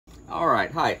All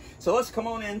right, hi. So let's come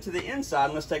on into the inside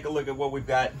and let's take a look at what we've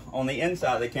got on the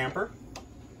inside of the camper.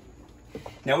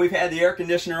 Now we've had the air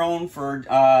conditioner on for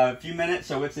a few minutes,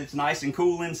 so it's nice and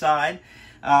cool inside.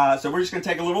 So we're just going to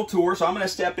take a little tour. So I'm going to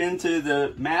step into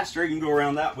the master. You can go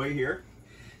around that way here.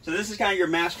 So this is kind of your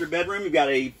master bedroom. You've got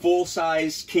a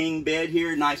full-size king bed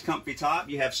here, nice comfy top.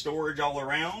 You have storage all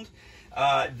around.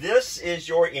 This is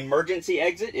your emergency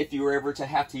exit. If you were ever to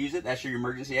have to use it, that's your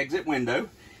emergency exit window.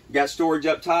 You've got storage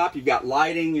up top. You've got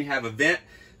lighting. You have a vent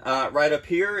right up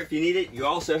here if you need it. You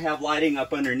also have lighting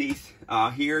up underneath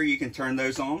here. You can turn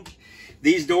those on.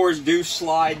 These doors do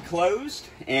slide closed,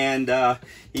 and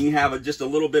you can have just a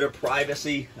little bit of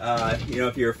privacy, you know,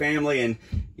 if you're a family, and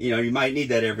you know, you might need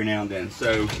that every now and then.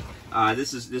 So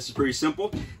this is pretty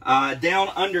simple. Down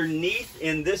underneath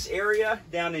in this area,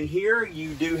 down in here,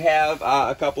 you do have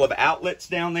a couple of outlets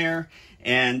down there,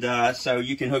 and so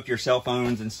you can hook your cell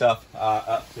phones and stuff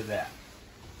up to that.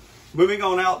 Moving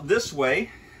on out this way,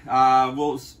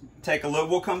 we'll take a look.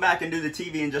 We'll come back and do the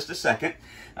TV in just a second.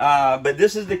 But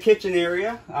this is the kitchen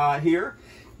area here.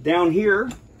 Down here,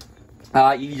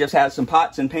 you just have some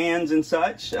pots and pans and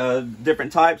such,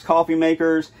 different types, coffee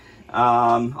makers,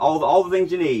 all the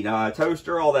things you need,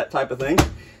 toaster, all that type of thing.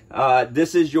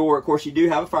 This is your, of course, you do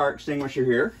have a fire extinguisher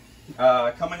here.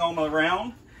 Coming on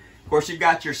around, of course, you've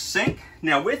got your sink.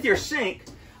 Now, with your sink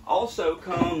also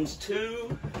comes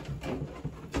two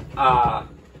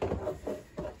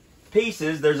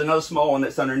pieces. There's another small one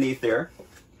that's underneath there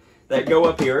that go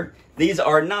up here. These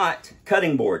are not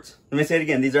cutting boards. Let me say it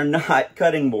again. These are not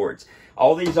cutting boards.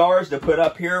 All these are is to put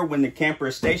up here when the camper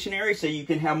is stationary, so you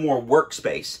can have more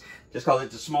workspace. Just because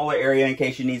it's a smaller area, in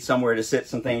case you need somewhere to sit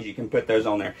some things, you can put those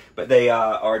on there. But they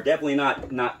are definitely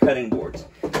not cutting boards.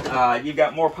 You've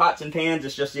got more pots and pans.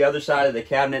 It's just the other side of the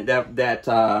cabinet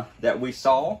that we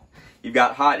saw. You've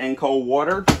got hot and cold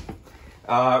water.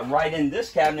 Right in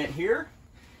this cabinet here,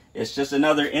 it's just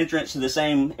another entrance to the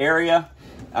same area.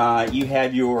 You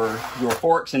have your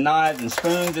forks and knives and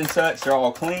spoons and such. They're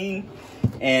all clean.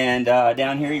 And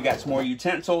down here you got some more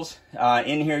utensils.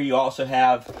 In here you also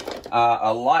have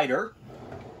a lighter.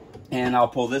 And I'll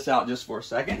pull this out just for a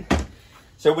second.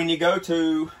 So when you go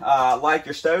to light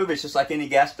your stove, it's just like any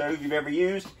gas stove you've ever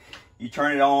used. You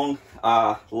turn it on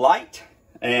light,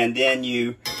 and then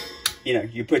you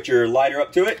put your lighter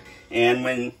up to it. And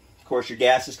when, of course, your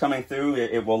gas is coming through,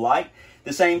 it will light.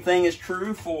 The same thing is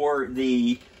true for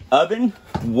the oven.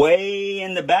 Way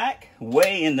in the back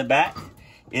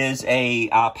is a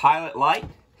pilot light.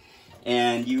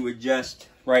 And you would just,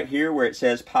 right here where it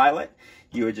says pilot,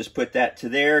 you would just put that to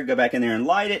there, go back in there and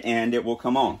light it, and it will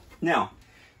come on. Now,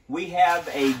 we have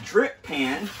a drip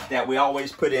pan that we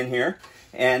always put in here.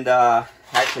 And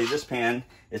actually this pan,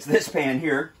 it's this pan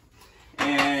here.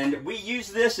 And we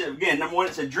use this, again, number one,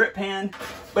 it's a drip pan,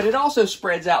 but it also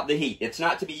spreads out the heat. It's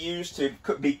not to be used to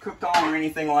be cooked on or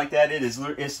anything like that.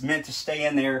 It's meant to stay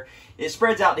in there. It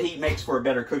spreads out the heat, makes for a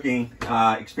better cooking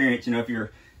experience, you know, if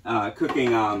you're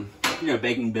cooking, you know,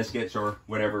 baking biscuits or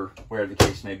whatever the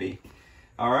case may be.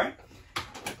 All right.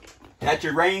 At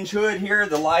your range hood here,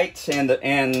 the lights and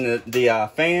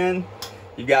the fan.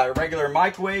 You've got a regular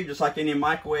microwave, just like any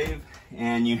microwave,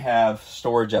 and you have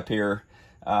storage up here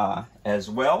as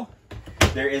well.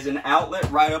 There is an outlet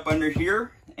right up under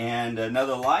here and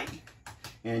another light,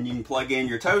 and you can plug in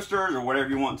your toasters or whatever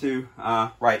you want to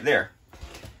right there.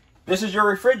 This is your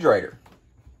refrigerator.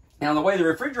 Now the way the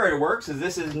refrigerator works is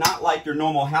this is not like your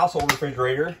normal household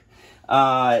refrigerator.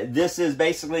 This is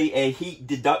basically a heat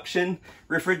deduction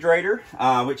refrigerator,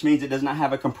 which means it does not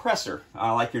have a compressor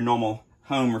like your normal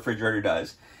home refrigerator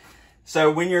does.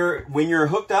 So when you're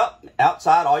hooked up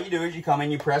outside, all you do is you come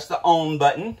in, you press the on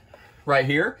button right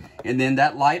here, and then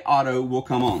that light auto will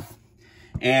come on.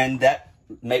 And that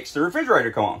makes the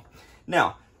refrigerator come on.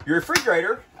 Now, your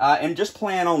refrigerator, and just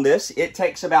plan on this, it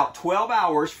takes about 12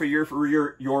 hours for your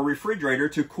refrigerator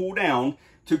to cool down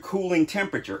to cooling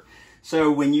temperature.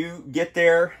 So when you get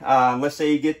there, let's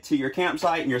say you get to your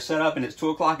campsite and you're set up and it's 2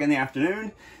 o'clock in the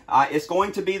afternoon, it's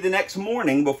going to be the next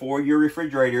morning before your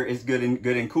refrigerator is good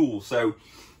and cool. So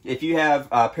if you have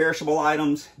perishable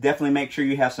items, definitely make sure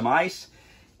you have some ice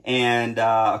and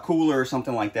a cooler or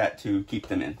something like that to keep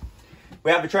them in. We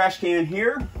have a trash can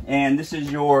here, and this is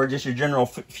just your general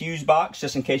fuse box,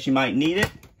 just in case you might need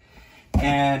it.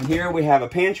 And here we have a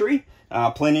pantry,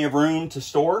 plenty of room to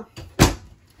store.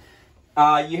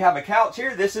 You have a couch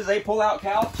here. This is a pull-out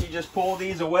couch. You just pull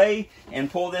these away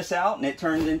and pull this out, and it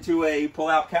turns into a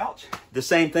pull-out couch. The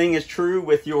same thing is true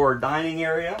with your dining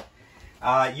area.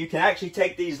 You can actually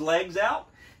take these legs out,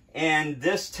 and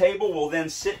this table will then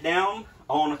sit down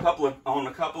on a couple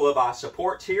of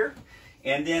supports here.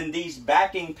 And then these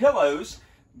backing pillows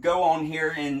go on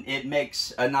here, and it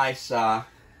makes a nice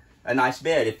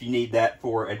bed if you need that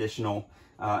for additional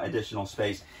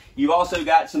space. You've also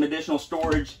got some additional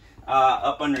storage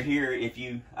up under here if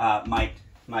you might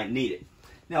need it.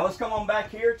 Now let's come on back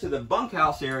here to the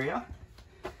bunkhouse area,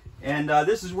 and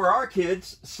this is where our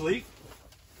kids sleep.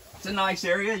 It's a nice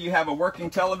area. You have a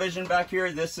working television back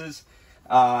here. This is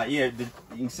you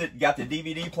can got the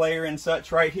DVD player and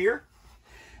such right here.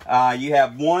 You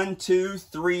have 1, 2,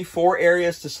 3, 4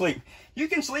 areas to sleep. You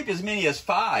can sleep as many as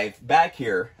 5 back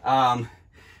here.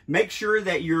 Make sure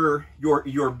that your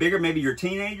bigger, maybe your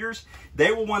teenagers,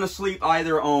 they will want to sleep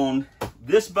either on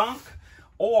this bunk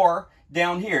or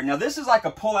down here. Now this is like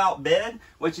a pull-out bed.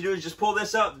 What you do is just pull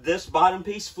this up. This bottom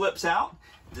piece flips out.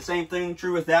 The same thing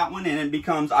true with that one, and it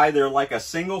becomes either like a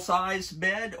single-size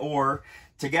bed, or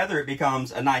together it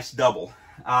becomes a nice double.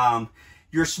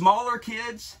 Your smaller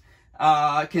kids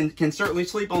can certainly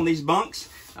sleep on these bunks.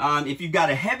 If you've got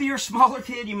a heavier, smaller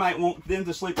kid, you might want them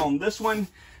to sleep on this one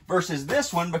versus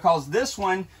this one, because this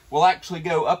one will actually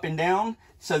go up and down.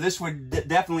 So this would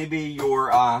definitely be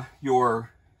your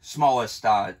smallest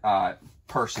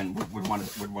person would want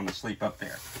to sleep up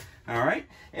there. All right,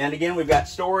 and again, we've got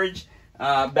storage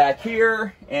back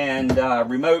here, and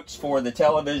remotes for the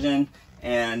television,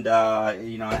 and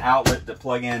you know, an outlet to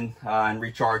plug in and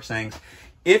recharge things.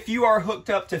 If you are hooked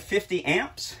up to 50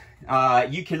 amps,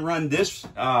 you can run this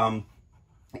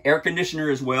air conditioner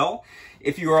as well.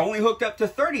 If you are only hooked up to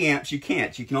 30 amps, you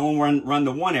can't. You can only run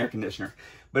the one air conditioner.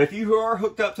 But if you are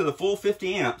hooked up to the full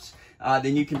 50 amps,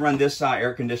 then you can run this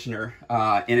air conditioner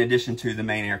in addition to the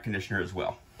main air conditioner as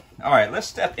well. All right, let's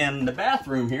step in the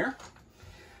bathroom here.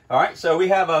 All right, so we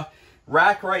have a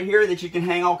rack right here that you can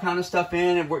hang all kind of stuff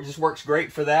in, and it just works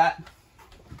great for that.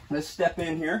 Let's step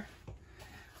in here.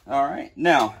 All right,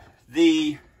 now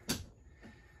turn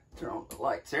on the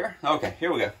lights here. Okay,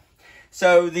 here we go.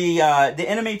 So the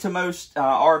enemy to most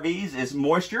RVs is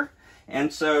moisture,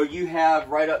 and so you have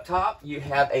right up top, you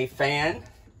have a fan,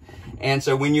 and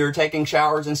so when you're taking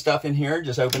showers and stuff in here,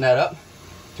 just open that up,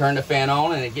 turn the fan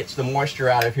on, and it gets the moisture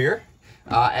out of here.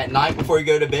 At night before you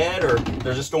go to bed, or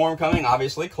there's a storm coming,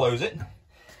 obviously close it.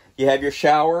 You have your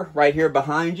shower right here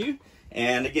behind you,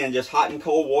 and again, just hot and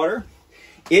cold water.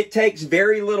 It takes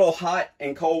very little hot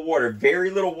and cold water, very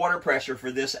little water pressure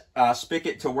for this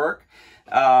spigot to work.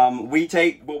 We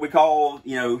take what we call,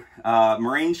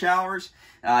 marine showers.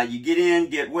 You get in,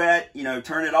 get wet,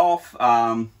 turn it off,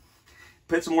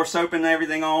 put some more soap and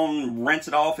everything on, rinse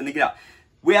it off, and then get out.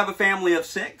 We have a family of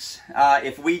 6.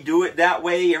 If we do it that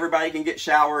way, everybody can get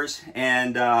showers,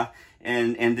 and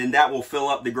then that will fill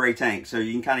up the gray tank. So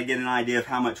you can kind of get an idea of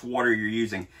how much water you're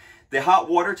using. The hot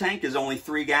water tank is only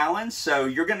 3 gallons, so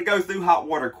you're going to go through hot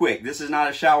water quick. This is not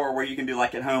a shower where you can do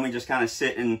like at home and just kind of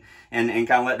sit and kind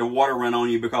of let the water run on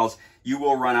you, because you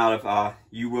will run out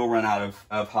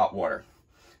of hot water.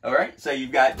 All right, so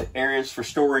you've got areas for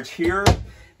storage here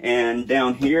and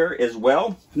down here as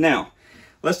well. Now,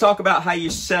 let's talk about how you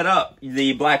set up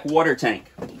the black water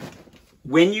tank.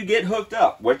 When you get hooked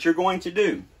up, what you're going to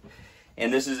do,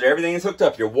 and this is everything is hooked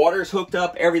up. Your water is hooked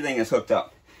up, everything is hooked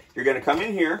up. You're going to come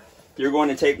in here. You're going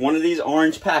to take one of these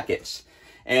orange packets,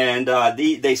 and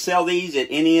they sell these at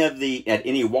any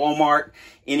Walmart,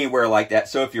 anywhere like that.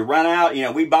 So if you run out,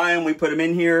 we buy them, we put them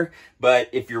in here. But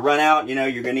if you run out,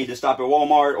 you're going to need to stop at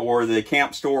Walmart or the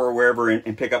camp store or wherever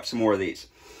and pick up some more of these.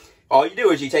 All you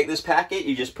do is you take this packet,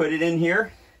 you just put it in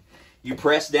here, you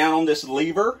press down on this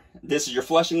lever. This is your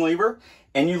flushing lever,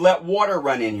 and you let water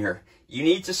run in here. You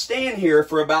need to stand here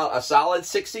for about a solid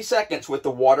 60 seconds with the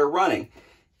water running.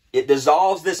 It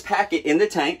dissolves this packet in the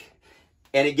tank,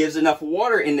 and it gives enough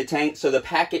water in the tank so the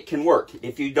packet can work.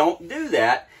 If you don't do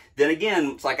that, then again,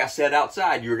 it's like I said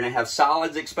outside, you're going to have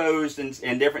solids exposed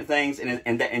and different things, and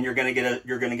you're going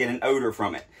to get an odor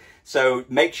from it. So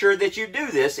make sure that you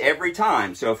do this every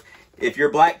time. So if your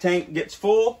black tank gets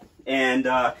full and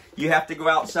you have to go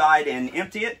outside and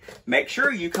empty it, make sure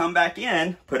you come back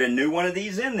in, put a new one of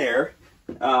these in there.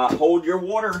 Hold your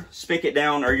water spigot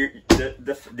down, or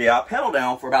the pedal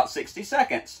down for about 60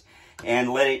 seconds,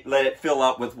 and let it fill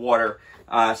up with water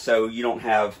so you don't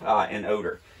have an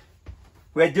odor.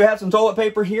 We do have some toilet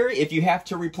paper here. If you have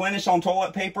to replenish on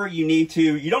toilet paper, you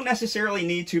don't necessarily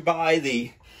need to buy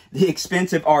the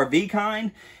expensive RV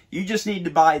kind. You just need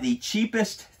to buy the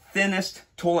cheapest, thinnest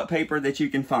toilet paper that you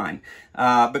can find,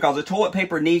 because the toilet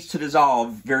paper needs to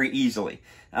dissolve very easily.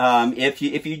 If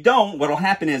you don't, what'll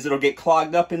happen is it'll get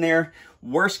clogged up in there.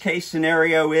 Worst case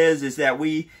scenario is that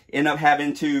we end up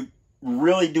having to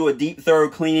really do a deep, thorough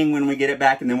cleaning when we get it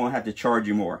back, and then we'll have to charge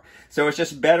you more. So it's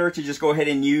just better to just go ahead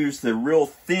and use the real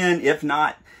thin, if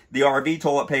not the RV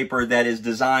toilet paper that is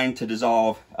designed to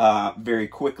dissolve very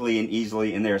quickly and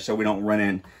easily in there, so we don't run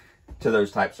into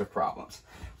those types of problems.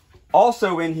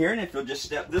 Also in here, and if you'll just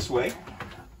step this way,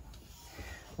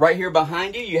 right here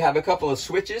behind you, you have a couple of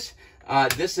switches.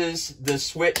 This is the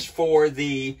switch for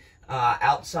the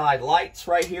outside lights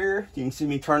right here. You can see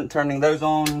me turning those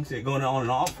on, see it going on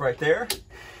and off right there.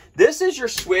 This is your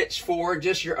switch for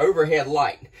just your overhead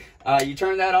light. You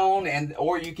turn that on,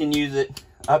 or you can use it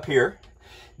up here.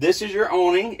 This is your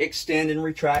awning, extend and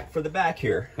retract for the back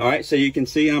here. All right, so you can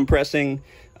see I'm pressing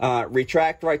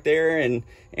retract right there, and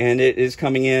it is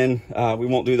coming in. We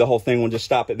won't do the whole thing, we'll just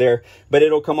stop it there, but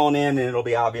it'll come on in and it'll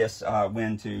be obvious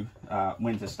when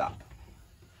to stop.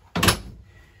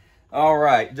 All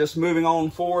right, just moving on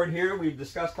forward here, we've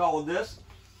discussed all of this.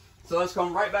 So let's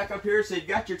come right back up here. So you've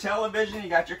got your television, you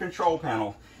got your control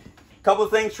panel. Couple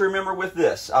of things to remember with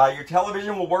this. Your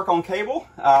television will work on cable.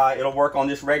 It'll work on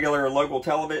just regular local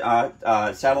television,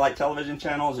 satellite television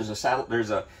channels.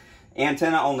 There's a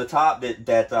antenna on the top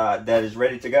that is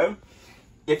ready to go.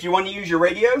 If you want to use your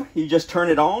radio, you just turn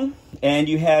it on, and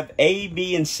you have A,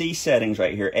 B, and C settings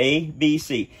right here. A, B,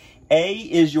 C. A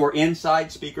is your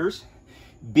inside speakers.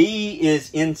 B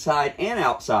is inside and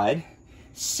outside.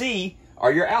 C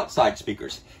are your outside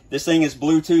speakers. This thing is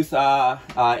Bluetooth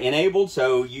enabled,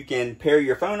 so you can pair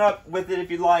your phone up with it if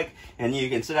you'd like, and you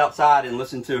can sit outside and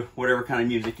listen to whatever kind of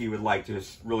music you would like to.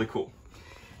 It's really cool.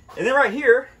 And then right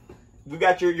here, we've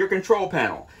got your control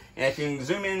panel. And if you can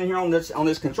zoom in here on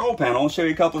this control panel, I'll show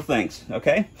you a couple of things,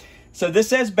 okay? So this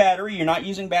says battery. You're not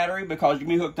using battery because you're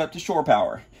going to be hooked up to shore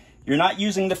power. You're not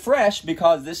using the fresh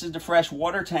because this is the fresh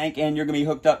water tank, and you're going to be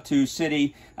hooked up to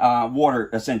city water,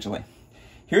 essentially.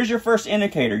 Here's your first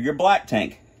indicator, your black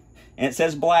tank. And it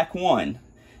says black 1.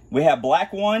 We have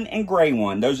black 1 and gray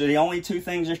 1. Those are the only two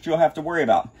things that you'll have to worry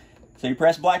about. So you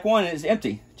press black 1 and it's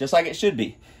empty, just like it should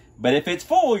be. But if it's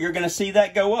full, you're going to see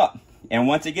that go up. And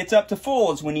once it gets up to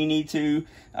full is when you need to,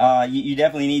 you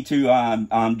definitely need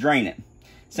to drain it.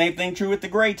 Same thing true with the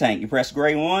gray tank. You press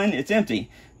gray 1, it's empty.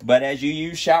 But as you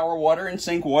use shower water and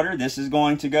sink water, this is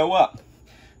going to go up.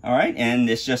 All right, and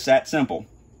it's just that simple.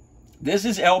 This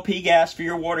is LP gas for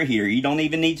your water heater. You don't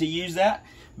even need to use that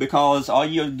because all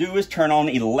you'll do is turn on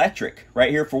electric.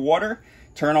 Right here for water,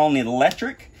 turn on the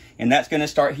electric, and that's going to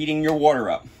start heating your water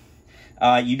up.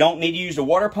 You don't need to use a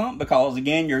water pump because,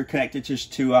 again, you're connected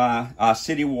to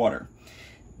city water.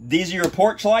 These are your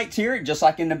porch lights here, just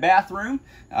like in the bathroom.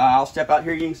 I'll step out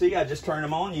here, you can see, I just turned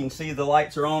them on. You can see the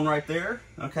lights are on right there,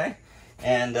 okay?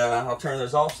 And I'll turn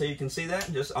those off so you can see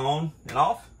that, just on and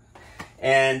off.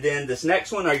 And then this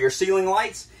next one are your ceiling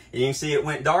lights. You can see it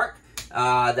went dark.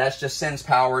 That just sends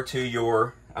power to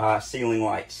your ceiling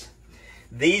lights.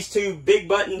 These two big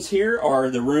buttons here are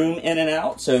the room in and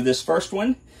out. So this first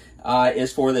one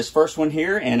is for this first one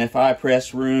here. And if I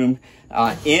press room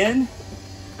in,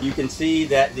 you can see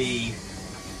that the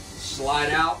slide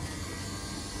out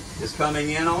is coming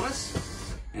in on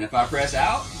us. And if I press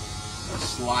out, the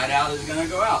slide out is going to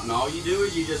go out. And all you do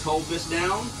is you just hold this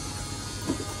down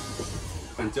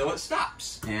until it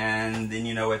stops, and then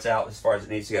you know it's out as far as it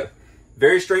needs to go.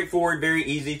 Very straightforward, very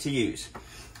easy to use.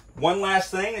 One last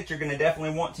thing that you're going to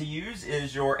definitely want to use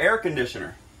is your air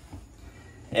conditioner.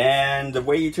 And the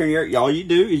way you turn your air, all you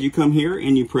do is you come here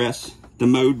and you press the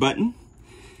mode button.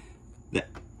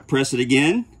 Press it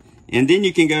again, and then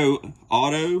you can go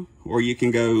auto, or you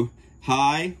can go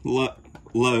high,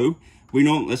 low. We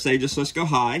don't, let's go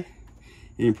high,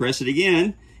 and you press it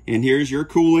again. And here's your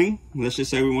cooling. Let's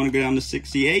just say we want to go down to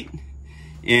 68.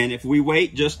 And if we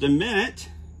wait just a minute,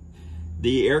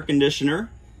 the air conditioner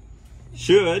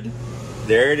should,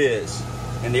 there it is.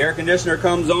 And the air conditioner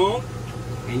comes on,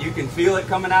 and you can feel it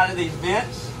coming out of these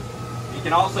vents. You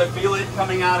can also feel it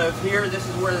coming out of here. This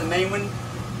is where the main one,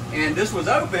 and this was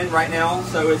open right now,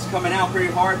 so it's coming out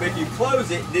pretty hard. But if you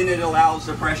close it, then it allows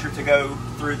the pressure to go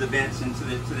through the vents into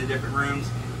the different rooms.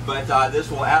 But this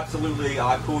will absolutely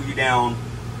cool you down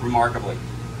remarkably.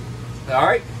 All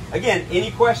right, again,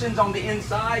 any questions on the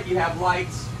inside? You have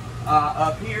lights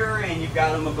up here, and you've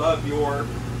got them above your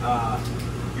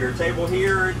table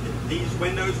here. These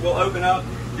windows will open up.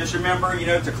 Just remember, you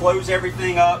know, to close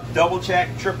everything up, double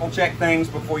check, triple check things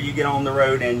before you get on the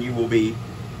road, and you will be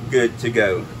good to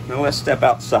go. Now let's step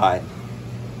outside.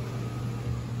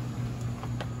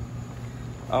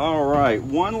 All right,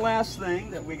 one last thing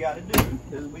that we got to do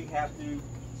is we have to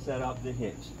set up the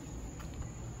hitch.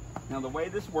 Now the way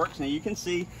this works, now you can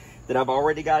see that I've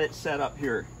already got it set up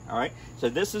here. All right, so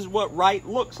this is what right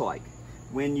looks like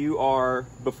when you are,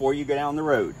 before you go down the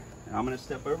road. And I'm going to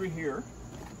step over here.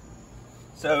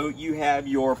 So you have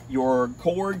your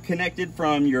cord connected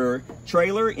from your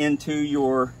trailer into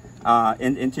your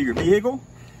into your vehicle.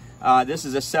 This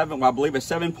is a I believe a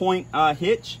 7-point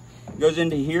hitch. Goes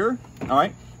into here. All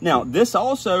right. Now this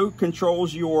also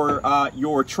controls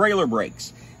your trailer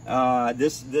brakes.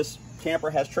 This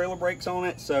camper has trailer brakes on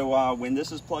it, so when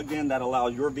this is plugged in, that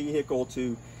allows your vehicle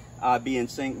to be in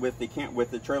sync with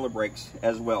the trailer brakes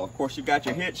as well. Of course, you've got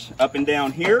your hitch up and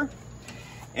down here,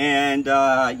 and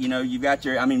you know, you've got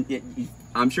your. I mean,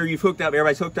 I'm sure you've hooked up.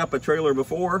 Everybody's hooked up a trailer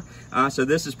before, so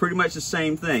this is pretty much the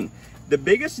same thing. The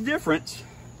biggest difference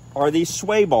are these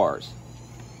sway bars.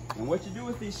 And what you do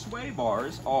with these sway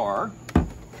bars are,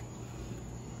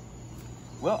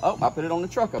 well, oh, I put it on the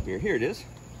truck up here. Here it is.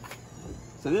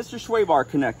 So this is your sway bar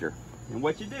connector. And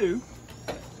what you do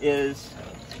is,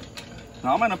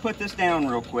 now I'm going to put this down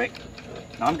real quick.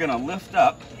 I'm going to lift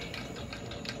up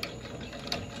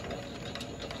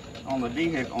on the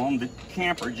vehicle, on the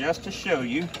camper, just to show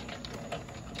you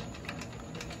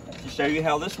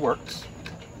how this works.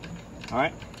 All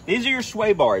right. These are your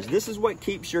sway bars. This is what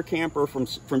keeps your camper from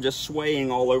just swaying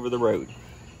all over the road.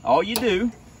 All you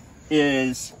do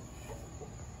is,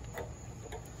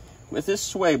 with this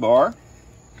sway bar,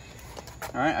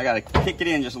 all right, I got to kick it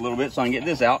in just a little bit so I can get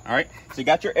this out. All right, so you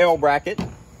got your L bracket,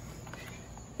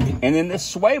 and then this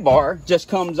sway bar just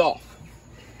comes off.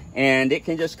 And it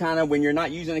can just kind of, when you're not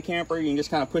using a camper, you can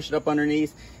just kind of push it up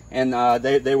underneath, and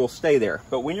they will stay there.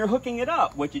 But when you're hooking it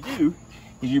up, what you do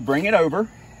is you bring it over.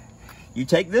 You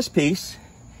take this piece,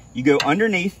 you go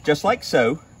underneath just like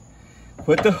so,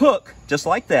 put the hook just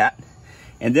like that,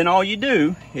 and then all you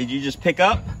do is you just pick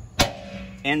up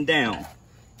and down,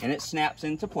 and it snaps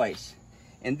into place.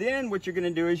 And then what you're going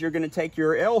to do is you're going to take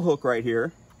your L hook right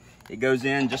here. It goes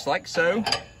in just like so,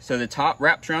 so the top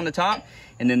wraps around the top,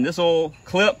 and then this little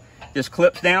clip just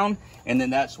clips down, and then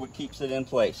that's what keeps it in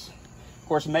place. Of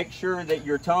course, make sure that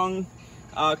your tongue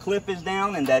clip is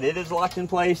down and that it is locked in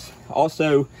place.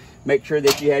 Also, make sure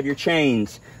that you have your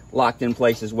chains locked in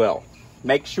place as well.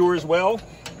 Make sure as well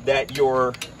that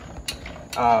your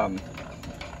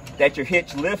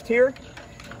hitch lift here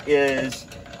is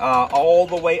all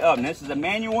the way up. And this is a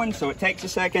manual one, so it takes a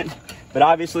second, but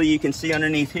obviously you can see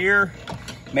underneath here.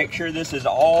 Make sure this is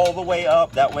all the way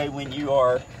up. That way when you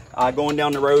are going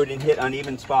down the road and hit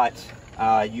uneven spots,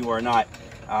 you are not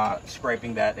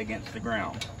scraping that against the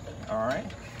ground. All right.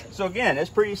 So again, it's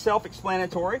pretty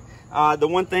self-explanatory. The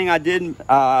one thing I did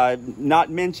not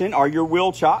mention are your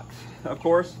wheel chocks. Of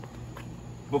course,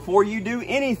 before you do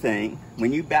anything,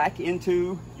 when you back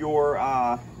into your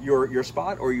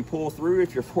spot, or you pull through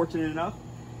if you're fortunate enough,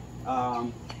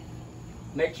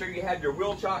 make sure you have your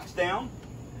wheel chocks down.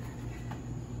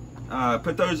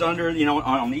 Put those under, you know,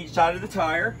 on each side of the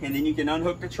tire, and then you can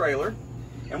unhook the trailer.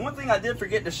 And one thing I did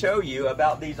forget to show you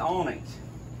about these awnings.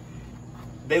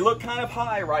 They look kind of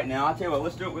high right now. I'll tell you what,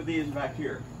 let's do it with these back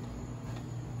here.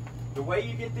 The way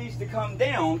you get these to come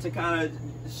down, to kind of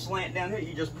slant down here,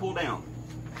 you just pull down.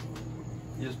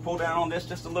 You just pull down on this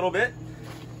just a little bit.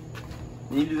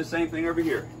 And you do the same thing over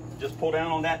here. Just pull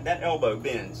down on that elbow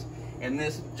bends. And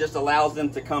this just allows them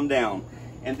to come down.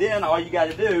 And then all you got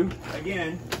to do,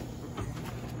 again,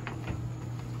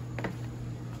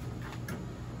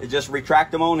 is just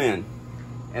retract them on in.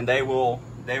 And they will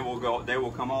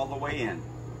come all the way in.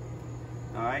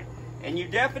 All right, and you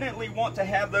definitely want to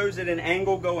have those at an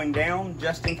angle going down,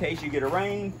 just in case you get a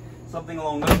rain, something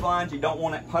along those lines. You don't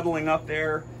want it puddling up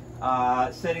there,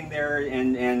 sitting there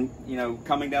and you know,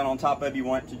 coming down on top of you.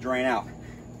 Want it to drain out.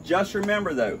 Just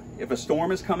remember though, if a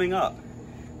storm is coming up,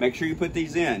 make sure you put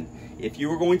these in. If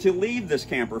you are going to leave this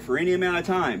camper for any amount of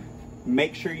time,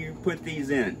 make sure you put these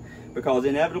in, because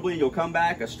inevitably you'll come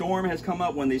back. A storm has come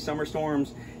up, one of these summer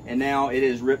storms, and now it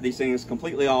has ripped these things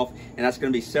completely off, and that's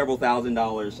going to be several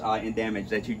 $1,000s in damage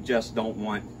that you just don't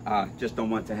want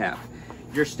to have.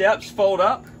 Your steps fold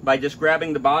up by just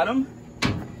grabbing the bottom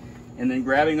and then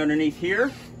grabbing underneath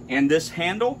here and this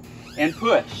handle and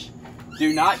push.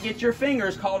 Do not get your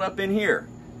fingers caught up in here.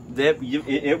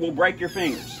 It will break your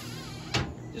fingers.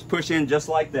 Just push in just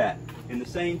like that. And the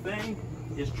same thing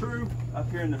is true up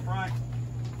here in the front.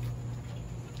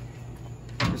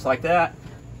 Just like that.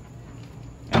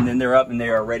 And then they're up and they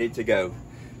are ready to go.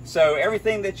 So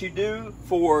everything that you do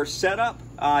for setup,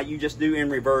 you just do in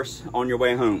reverse on your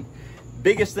way home.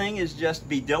 Biggest thing is just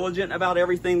be diligent about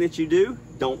everything that you do.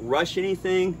 Don't rush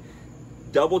anything.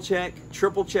 Double check,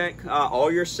 triple check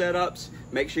all your setups.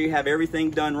 Make sure you have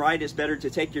everything done right. It's better to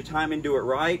take your time and do it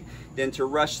right than to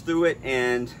rush through it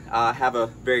and have a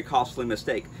very costly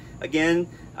mistake. Again,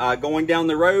 going down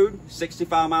the road,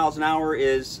 65 miles an hour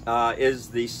is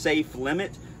the safe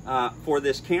limit for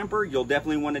this camper. You'll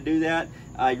definitely want to do that.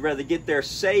 You'd rather get there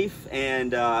safe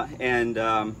and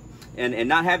and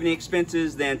not have any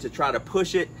expenses than to try to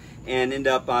push it and end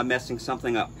up messing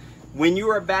something up. When you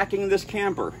are backing this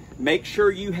camper, make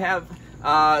sure you have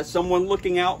someone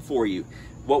looking out for you.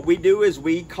 What we do is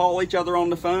we call each other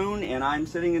on the phone, and I'm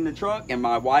sitting in the truck and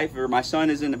my wife or my son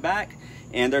is in the back,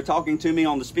 and they're talking to me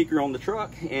on the speaker on the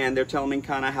truck, and they're telling me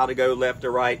kind of how to go left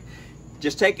or right.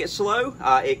 Just take it slow.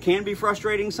 It can be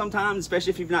frustrating sometimes,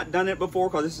 especially if you've not done it before,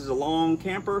 because this is a long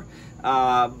camper.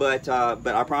 But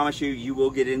I promise you, you will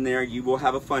get in there. You will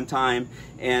have a fun time.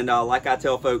 And like I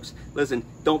tell folks, listen,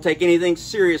 don't take anything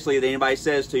seriously that anybody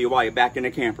says to you while you're back in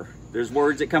a camper. There's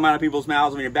words that come out of people's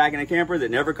mouths when you're back in a camper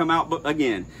that never come out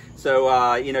again.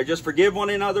 So you know, just forgive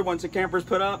one another once the camper's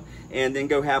put up, and then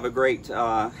go have a great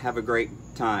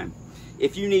time.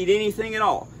 If you need anything at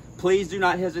all, please do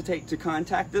not hesitate to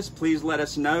contact us. Please let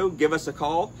us know. Give us a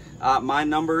call. My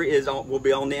number will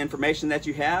be on the information that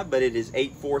you have, but it is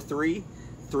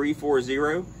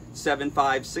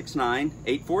 843-340-7569.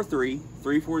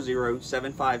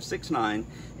 843-340-7569.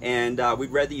 And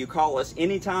we'd rather you call us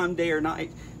anytime, day or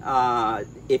night,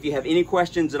 if you have any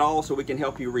questions at all, so we can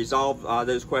help you resolve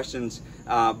those questions,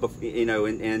 you know,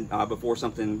 before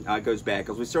something goes bad,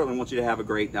 because we certainly want you to have a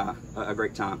great time.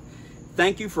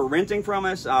 Thank you for renting from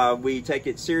us. We take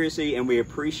it seriously and we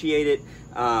appreciate it.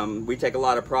 We take a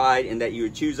lot of pride in that you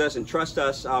would choose us and trust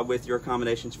us with your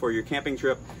accommodations for your camping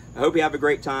trip. I hope you have a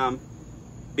great time.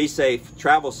 Be safe,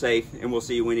 travel safe, and we'll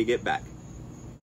see you when you get back.